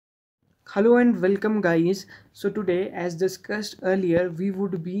Hello and welcome, guys. So today, as discussed earlier, we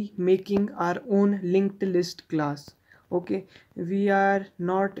would be making our own linked list class. Okay, we are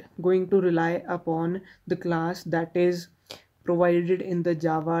not going to rely upon the class that is provided in the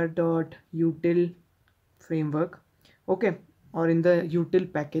java.util framework, okay, or in the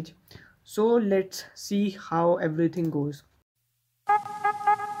util package. So let's see how everything goes.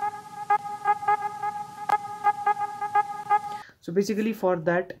 So basically for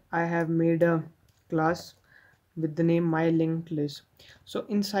that I have made a class with the name my linked list. So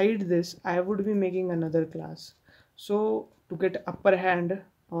inside this I would be making another class. So to get upper hand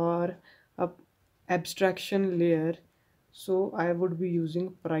or a abstraction layer, so I would be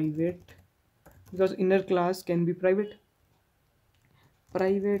using private, because inner class can be private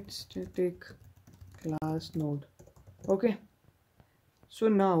static class node. Okay, so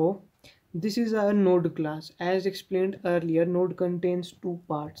now this is our node class. As explained earlier, node contains two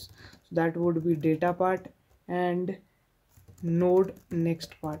parts. So that would be data part and node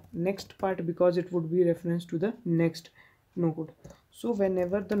next part. Next part because it would be reference to the next node. So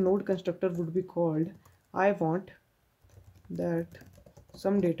whenever the node constructor would be called, I want that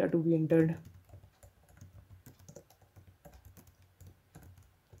some data to be entered.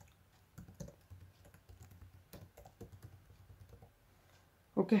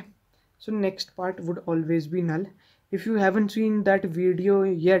 Okay, so next part would always be null. If you haven't seen that video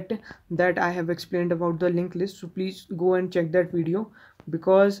yet that I have explained about the linked list, so please go and check that video,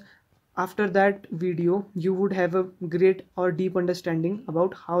 because after that video you would have a great or deep understanding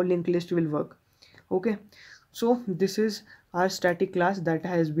about how linked list will work. Okay, so this is our static class that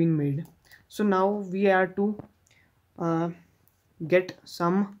has been made. So now we are to uh, get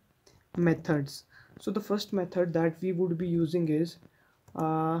some methods. So the first method that we would be using is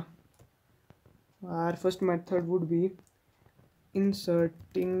uh, our first method would be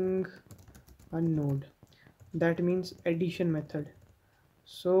inserting a node. That means addition method.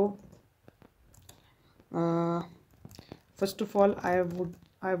 So uh, first of all I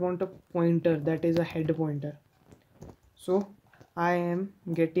want a pointer, that is a head pointer. So I am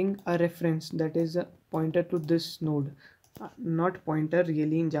getting a reference, that is a pointer to this node. Not pointer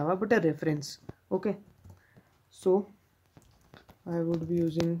really in Java, but a reference. Okay, so I would be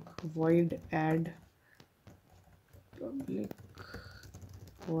using void add public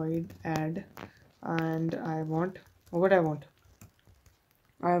void add, and I want what I want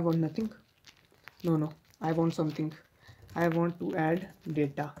nothing. No, I want something. I want to add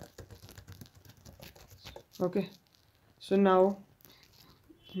data. Okay, so now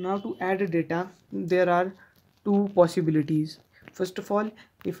to add data there are two possibilities. First of all,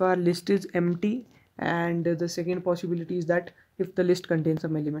 if our list is empty, and the second possibility is that if the list contains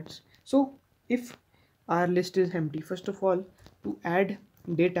some elements. So if our list is empty, first of all, to add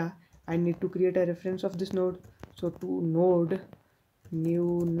data I need to create a reference of this node. So to node,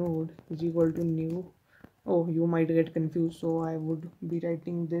 new node is equal to new, oh, you might get confused, so I would be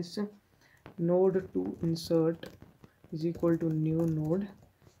writing this node to insert is equal to new node,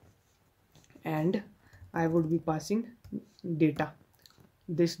 and I would be passing data.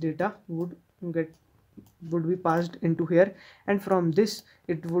 This data would be passed into here, and from this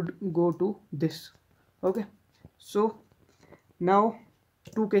it would go to this. Okay, so now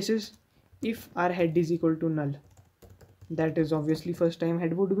two cases. If our head is equal to null, that is obviously first time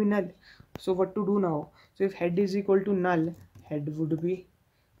head would be null. So what to do now? So if head is equal to null, head would be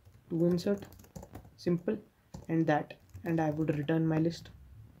to insert, simple, and that, and I would return my list.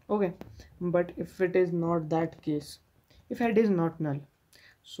 Okay, but if it is not that case, if head is not null,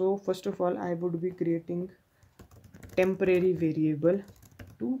 so first of all I would be creating temporary variable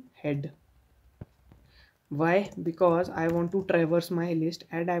to head. Why? Because I want to traverse my list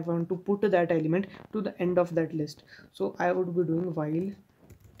and I want to put that element to the end of that list. So I would be doing while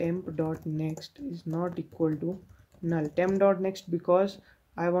temp.next is not equal to null. Temp.next because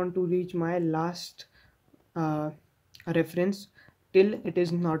I want to reach my last uh, reference till it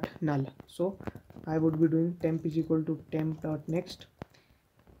is not null. So I would be doing temp is equal to temp.next,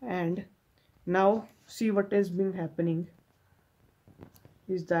 and now see what is being happening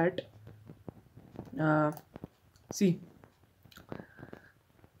is that see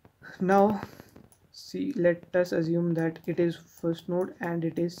now see let us assume that it is first node and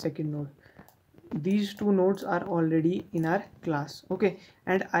it is second node. These two nodes are already in our class. Okay,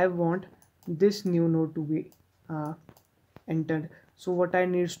 and I want this new node to be entered. So what I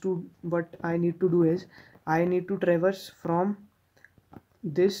need to do is I need to traverse from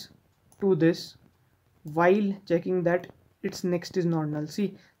this to this while checking that its next is not null.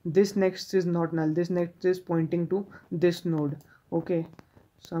 See, this next is not null, this next is pointing to this node. Okay,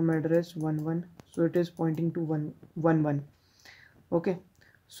 some address 11, so it is pointing to 111. Okay,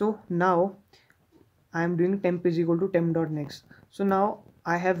 so now I am doing temp is equal to temp.next. So now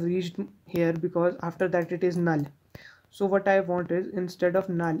I have reached here because after that it is null. So what I want is, instead of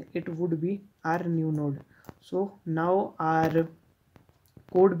null it would be our new node. So now our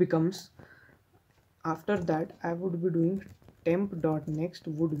code becomes, after that I would be doing temp.next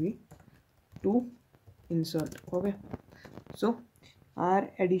would be to insert. Okay, so our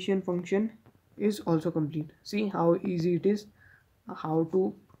addition function is also complete. See how easy it is. How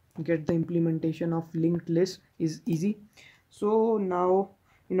to get the implementation of linked list is easy. So now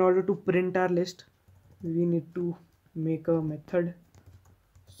in order to print our list we need to make a method.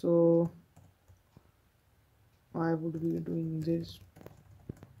 So I would be doing this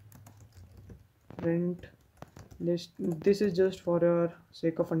print list. This is just for your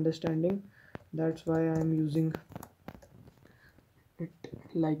sake of understanding, that's why I am using it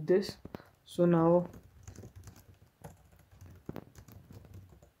like this. So now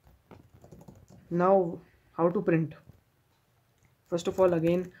how to print. First of all,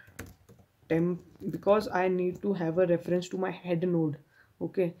 again temp, because I need to have a reference to my head node.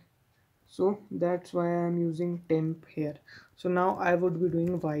 Okay, so that's why I am using temp here. So now I would be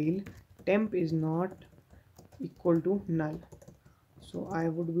doing while temp is not equal to null. So I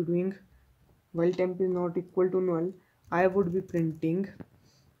would be doing, while temp is not equal to null, I would be printing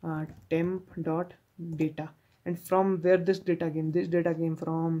temp dot data. And from where this data came? This data came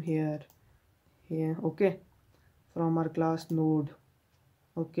from here. Okay, from our class node.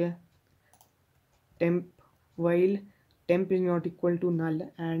 Okay, temp, while temp is not equal to null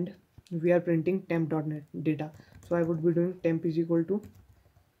and we are printing temp dot net data. So I would be doing temp is equal to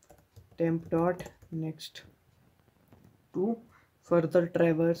temp dot next to further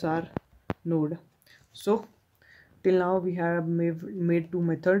traverse our node. So till now we have made two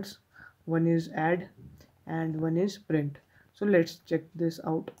methods. One is add and one is print. So let's check this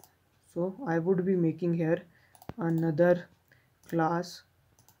out. So I would be making here another class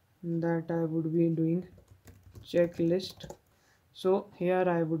that I would be doing checklist. So here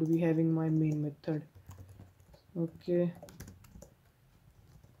I would be having my main method. Okay,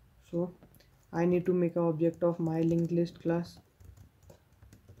 so I need to make an object of my linked list class,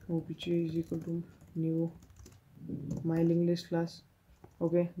 which is equal to new my linked list class.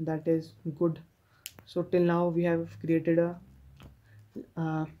 Okay, that is good. So till now we have created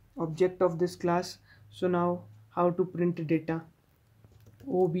a object of this class. So now how to print data?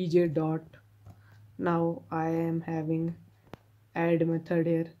 Obj dot, now I am having add method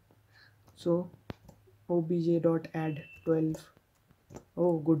here. So obj dot add 12.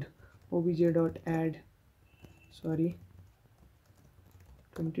 Oh good, obj dot add, sorry,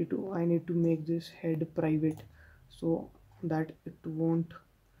 22. I need to make this head private so that it won't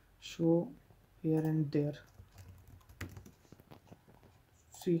show here and there.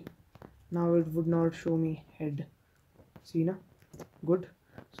 See, now it would not show me head. See na, good.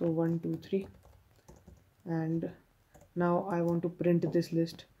 So 1 2 3, and now I want to print this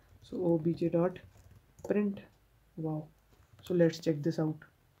list. So obj dot print. Wow, so let's check this out.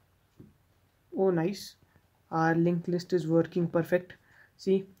 Oh nice, our linked list is working perfect.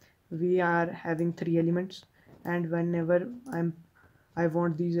 See, we are having 3 elements, and whenever I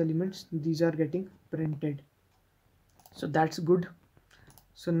want these elements, these are getting printed. So that's good.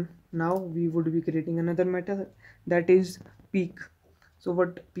 So now we would be creating another method, that is peek. So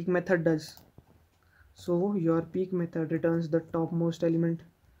what peek method does? So your peek method returns the topmost element.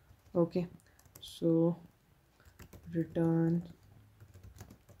 Okay, so return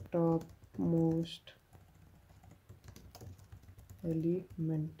topmost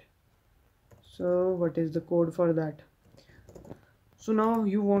element. So what is the code for that? So now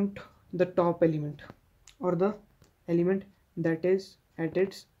you want the top element, or the element that is at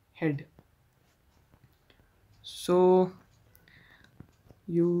its head. So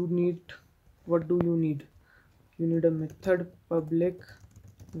you need, what do you need? You need a method public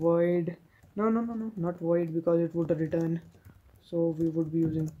void, no, not void, because it would return. So we would be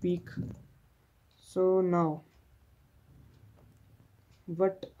using peek. So now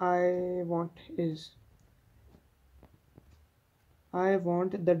what I want is, I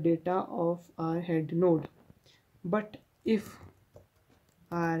want the data of our head node. But if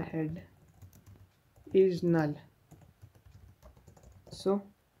our head is null, so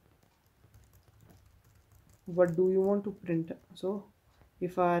what do you want to print? So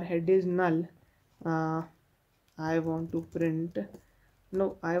if our head is null, uh, I want to print,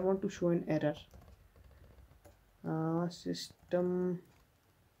 no, I want to show an error. System,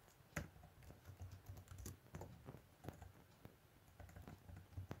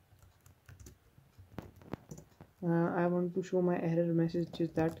 I want to show my error messages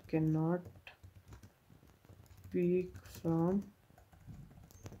that cannot pick from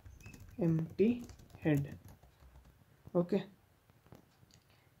empty head. Okay,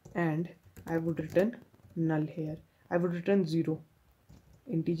 and I would return null here. I would return 0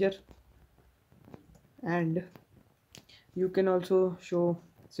 integer, and you can also show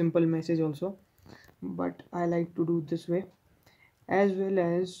simple message also, but I like to do this way. As well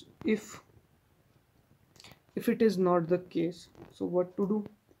as if it is not the case, so what to do?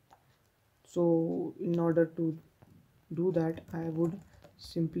 So in order to do that, I would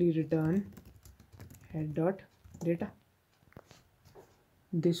simply return head dot data.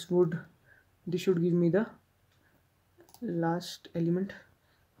 This should give me the last element,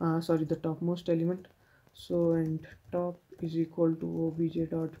 sorry, the topmost element. So and top is equal to obj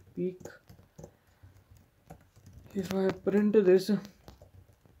dot peak. If I print this,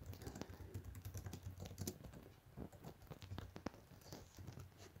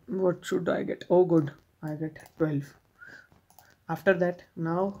 what should I get? Oh good, I get 12. After that,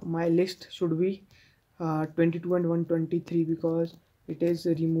 now my list should be 22 and 123 because it is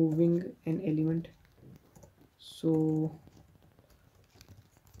removing an element. So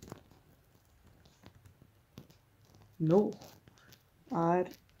no, our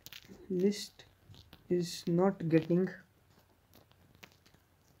list is not getting,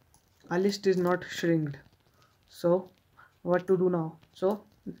 our list is not shrinked. So what to do now? So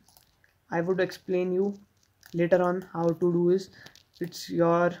I would explain you later on how to do is, it's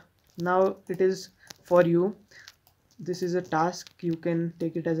your, now it is for you, this is a task, you can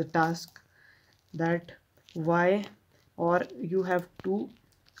take it as a task, that why, or you have to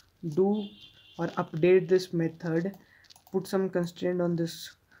do or update this method, put some constraint on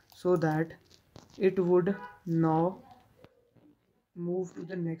this so that it would now move to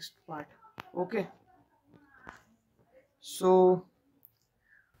the next part. Okay, so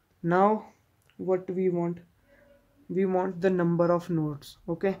now what we want the number of nodes.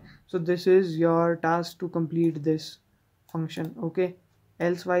 Okay, so this is your task to complete this function. Okay,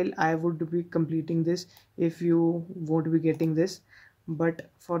 else while I would be completing this if you won't be getting this, but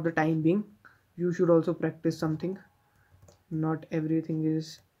for the time being you should also practice something, not everything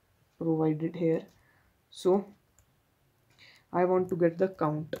is provided here. So I want to get the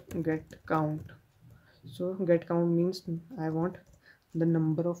get count. So get count means I want the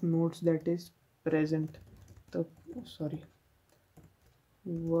number of nodes that is present. The sorry,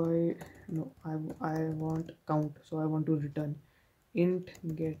 why no, I want count, so I want to return int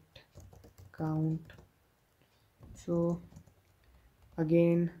get count. So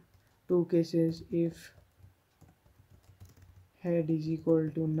again, two cases, if head is equal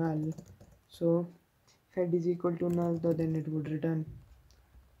to null, so head is equal to null, then it would return.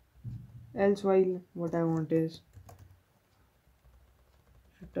 Else while what I want is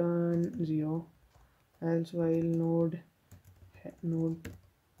return 0. Else while node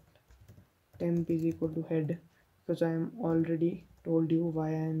temp is equal to head, because I am already told you why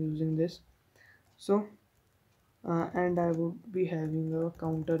I am using this. So and I would be having a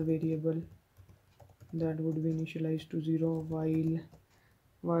counter variable that would be initialized to 0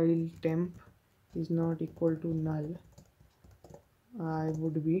 while temp is not equal to null. I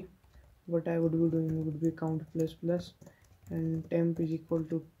would be, what I would be doing would be count plus plus, and temp is equal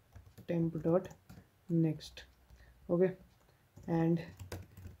to temp dot next. Okay, and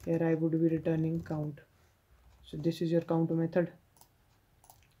here I would be returning count. So this is your count method.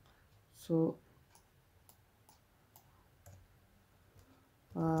 So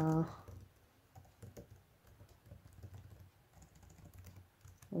oh,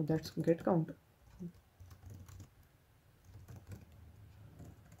 that's get count.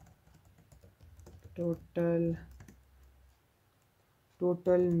 Total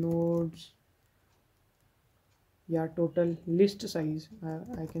nodes, yeah, total list size,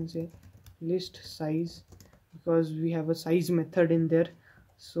 I can say list size, because we have a size method in there.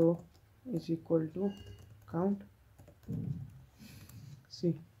 So is equal to count.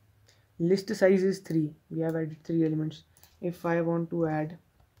 See, list size is 3, we have added 3 elements. If I want to add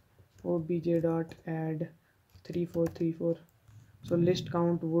obj dot add 3434, so list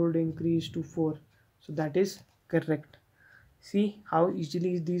count would increase to 4, so that is correct. See how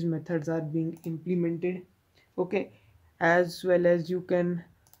easily these methods are being implemented. Okay, as well as you can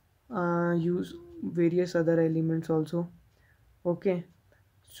use various other elements also. Okay,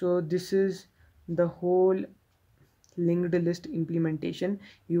 so this is the whole linked list implementation.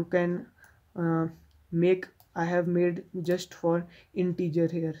 You can uh, make, I have made just for integer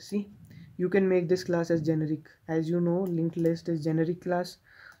here. See, you can make this class as generic, as you know linked list is generic class,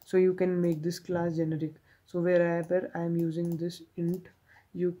 so you can make this class generic. So wherever I am using this int,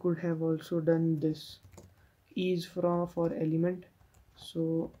 you could have also done this. E is for element,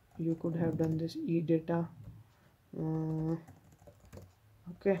 so you could have done this e data.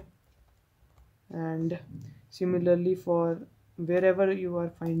 Okay, and similarly for wherever you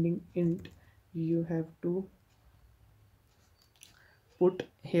are finding int, you have to put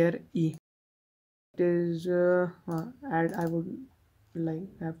here e. It is add, I would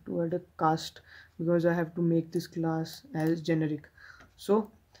like have to add a cast because I have to make this class as generic.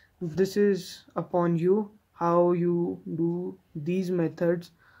 So this is upon you how you do these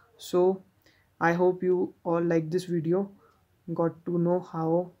methods. So I hope you all like this video, got to know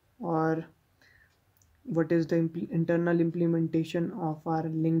how or what is the internal implementation of our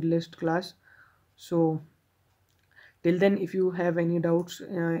linked list class. So till then, if you have any doubts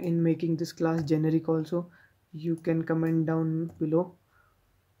in making this class generic also, you can comment down below.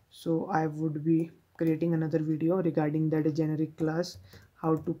 So I would be creating another video regarding that generic class,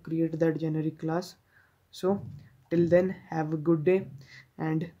 how to create that generic class. So till then, have a good day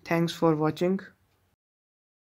and thanks for watching.